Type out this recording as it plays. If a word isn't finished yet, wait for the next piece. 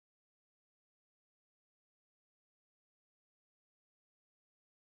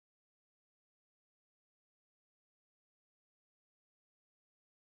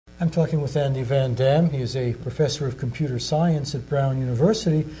I'm talking with Andy Van Dam. He is a professor of computer science at Brown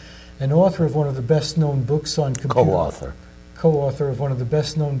University and author of one of the best-known books on computer... Co-author of one of the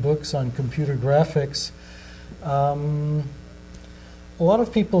best-known books on computer graphics. A lot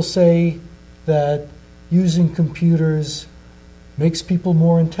of people say that using computers makes people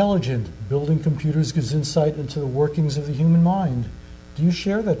more intelligent. Building computers gives insight into the workings of the human mind. Do you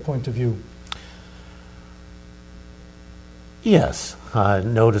share that point of view? Yes.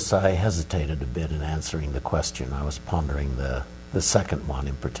 Notice I hesitated a bit in answering the question. I was pondering the second one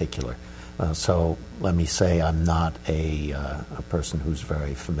in particular. So let me say I'm not a person who's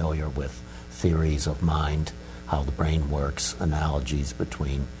very familiar with theories of mind, how the brain works, analogies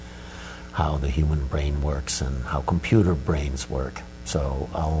between how the human brain works and how computer brains work. So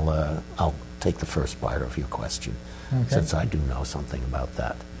I'll take the first part of your question, since I do know something about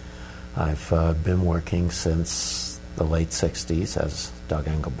that. I've been working since the late 60s, as Doug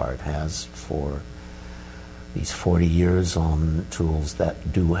Engelbart has, for these 40 years on tools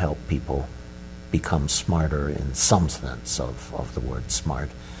that do help people become smarter in some sense of the word smart,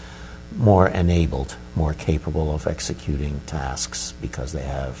 more enabled, more capable of executing tasks because they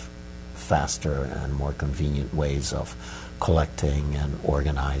have faster and more convenient ways of collecting and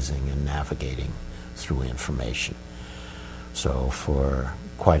organizing and navigating through information. So for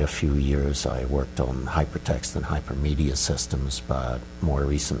quite a few years I worked on hypertext and hypermedia systems, but more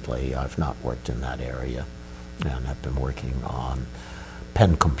recently I've not worked in that area, and I've been working on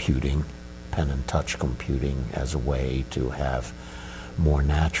pen computing, pen and touch computing, as a way to have more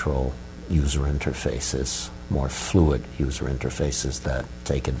natural user interfaces, more fluid user interfaces that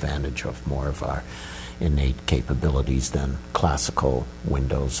take advantage of more of our innate capabilities than classical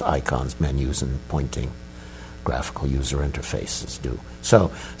Windows icons, menus, and pointing graphical user interfaces do.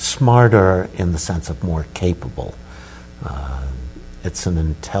 So smarter in the sense of more capable. It's an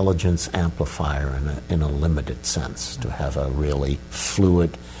intelligence amplifier in a limited sense, to have a really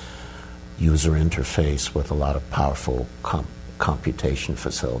fluid user interface with a lot of powerful computation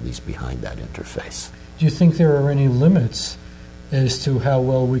facilities behind that interface. Do you think there are any limits as to how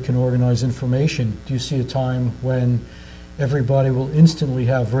well we can organize information? Do you see a time when everybody will instantly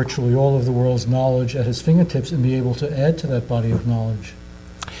have virtually all of the world's knowledge at his fingertips and be able to add to that body of knowledge?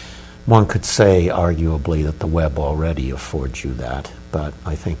 One could say, arguably, that the web already affords you that, but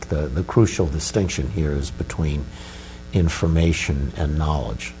I think the crucial distinction here is between information and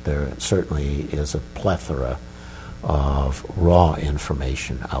knowledge. There certainly is a plethora of raw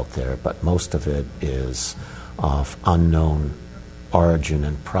information out there, but most of it is of unknown origin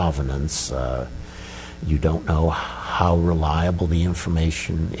and provenance. You don't know how reliable the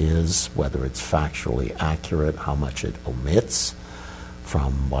information is, whether it's factually accurate, how much it omits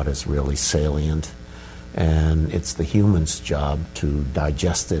from what is really salient, and it's the human's job to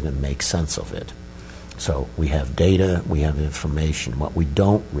digest it and make sense of it. So we have data, we have information. What we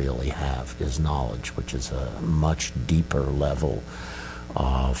don't really have is knowledge, which is a much deeper level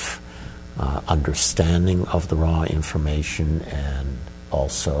of understanding of the raw information, and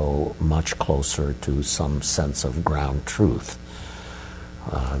also much closer to some sense of ground truth.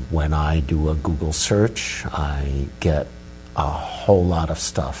 When I do a Google search, I get a whole lot of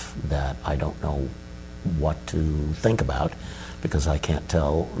stuff that I don't know what to think about, because I can't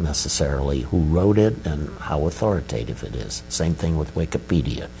tell necessarily who wrote it and how authoritative it is. Same thing with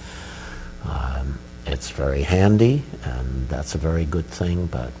Wikipedia. It's very handy, and that's a very good thing,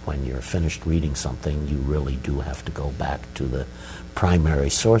 but when you're finished reading something, you really do have to go back to the primary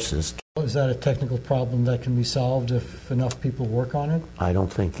sources. Is that a technical problem that can be solved if enough people work on it? I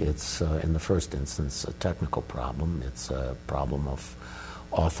don't think it's, in the first instance, a technical problem. It's a problem of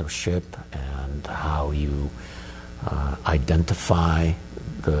authorship and how you identify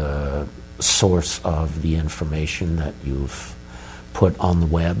the source of the information that you've put on the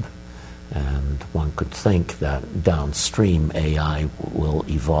web. And one could think that downstream AI will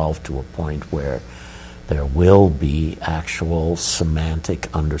evolve to a point where there will be actual semantic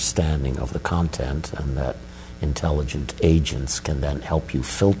understanding of the content, and that intelligent agents can then help you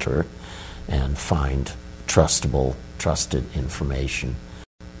filter and find trusted information.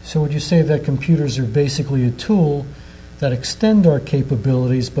 So would you say that computers are basically a tool that extend our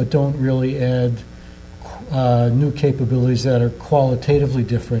capabilities but don't really add new capabilities that are qualitatively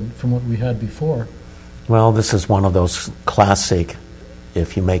different from what we had before? Well, this is one of those classic,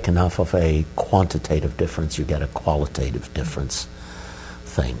 if you make enough of a quantitative difference, you get a qualitative difference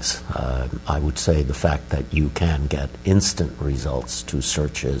things. I would say the fact that you can get instant results to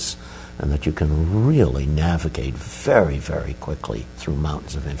searches and that you can really navigate very, very quickly through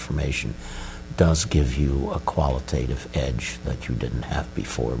mountains of information does give you a qualitative edge that you didn't have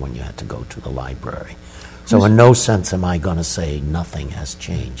before when you had to go to the library. So in no sense am I going to say nothing has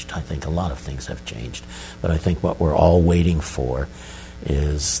changed. I think a lot of things have changed. But I think what we're all waiting for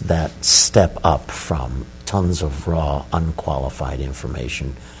is that step up from tons of raw, unqualified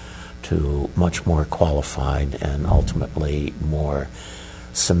information to much more qualified and ultimately more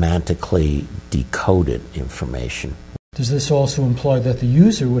semantically decoded information. Does this also imply that the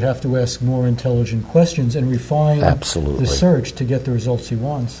user would have to ask more intelligent questions and refine Absolutely. the search to get the results he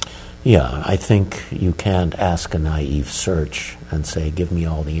wants? Yeah, I think you can't ask a naive search and say, give me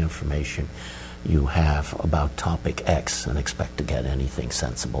all the information you have about topic X and expect to get anything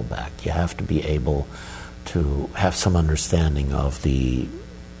sensible back. You have to be able to have some understanding of the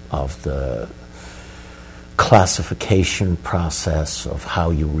classification process of how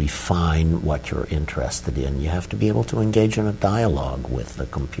you refine what you're interested in. You have to be able to engage in a dialogue with the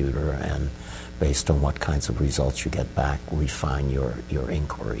computer and based on what kinds of results you get back, refine your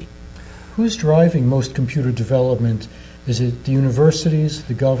inquiry. Who's driving most computer development? Is it the universities,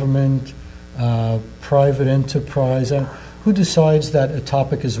 the government, private enterprise? Who decides that a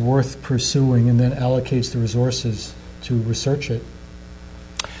topic is worth pursuing and then allocates the resources to research it?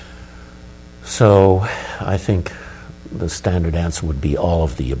 So I think the standard answer would be all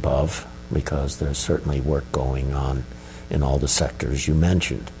of the above, because there's certainly work going on in all the sectors you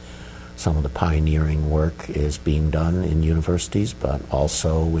mentioned. Some of the pioneering work is being done in universities, but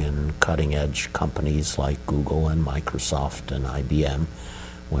also in cutting-edge companies like Google and Microsoft and IBM,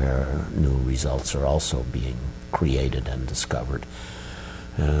 where new results are also being created and discovered.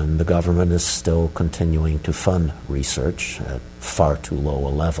 And the government is still continuing to fund research at far too low a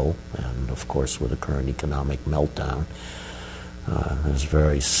level, and of course with the current economic meltdown, there's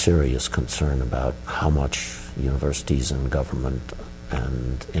very serious concern about how much universities and government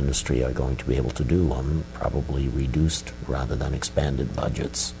and industry are going to be able to do on probably reduced rather than expanded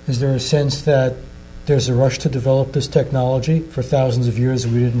budgets. Is there a sense that there's a rush to develop this technology? For thousands of years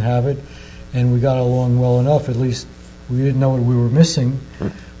we didn't have it, and we got along well enough, at least we didn't know what we were missing,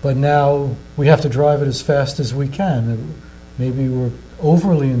 but now we have to drive it as fast as we can. Maybe we're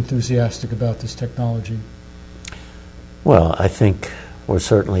overly enthusiastic about this technology. Well, I think we're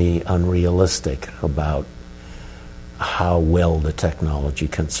certainly unrealistic about how well the technology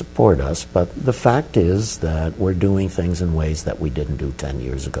can support us, but the fact is that we're doing things in ways that we didn't do 10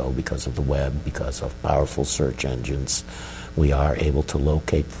 years ago because of the web, because of powerful search engines. We are able to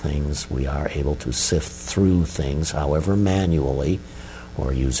locate things, we are able to sift through things, however manually,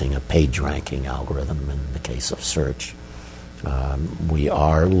 or using a page ranking algorithm in the case of search. We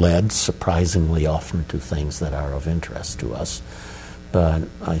are led surprisingly often to things that are of interest to us, but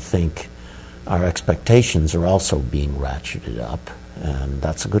I think our expectations are also being ratcheted up, and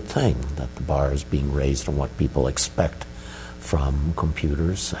that's a good thing, that the bar is being raised on what people expect from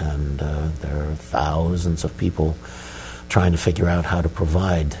computers, and there are thousands of people trying to figure out how to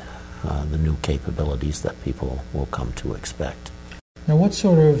provide the new capabilities that people will come to expect. Now, what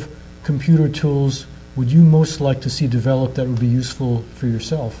sort of computer tools would you most like to see developed that would be useful for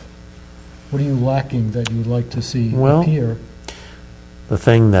yourself? What are you lacking that you would like to see appear? The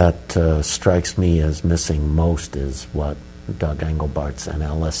thing that strikes me as missing most is what Doug Engelbart's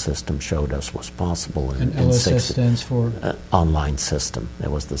NLS system showed us was possible. And LSS stands for? Online system.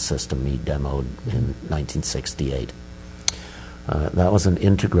 It was the system he demoed in 1968. That was an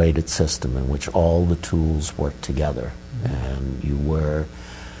integrated system in which all the tools worked together, and you were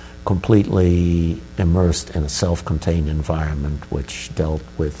completely immersed in a self-contained environment which dealt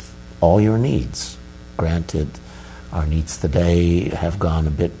with all your needs. Granted, our needs today have gone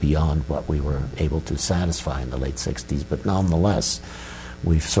a bit beyond what we were able to satisfy in the late 60s, but nonetheless,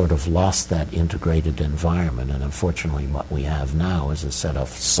 we've sort of lost that integrated environment, and unfortunately what we have now is a set of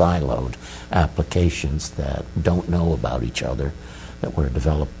siloed applications that don't know about each other, that were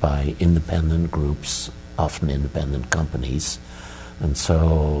developed by independent groups, often independent companies. And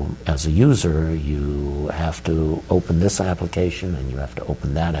so as a user, you have to open this application and you have to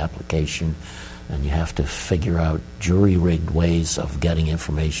open that application, and you have to figure out jury-rigged ways of getting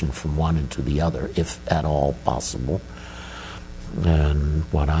information from one into the other, if at all possible. And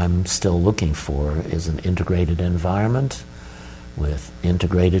what I'm still looking for is an integrated environment with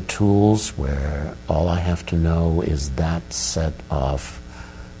integrated tools where all I have to know is that set of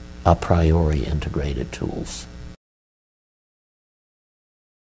a priori integrated tools.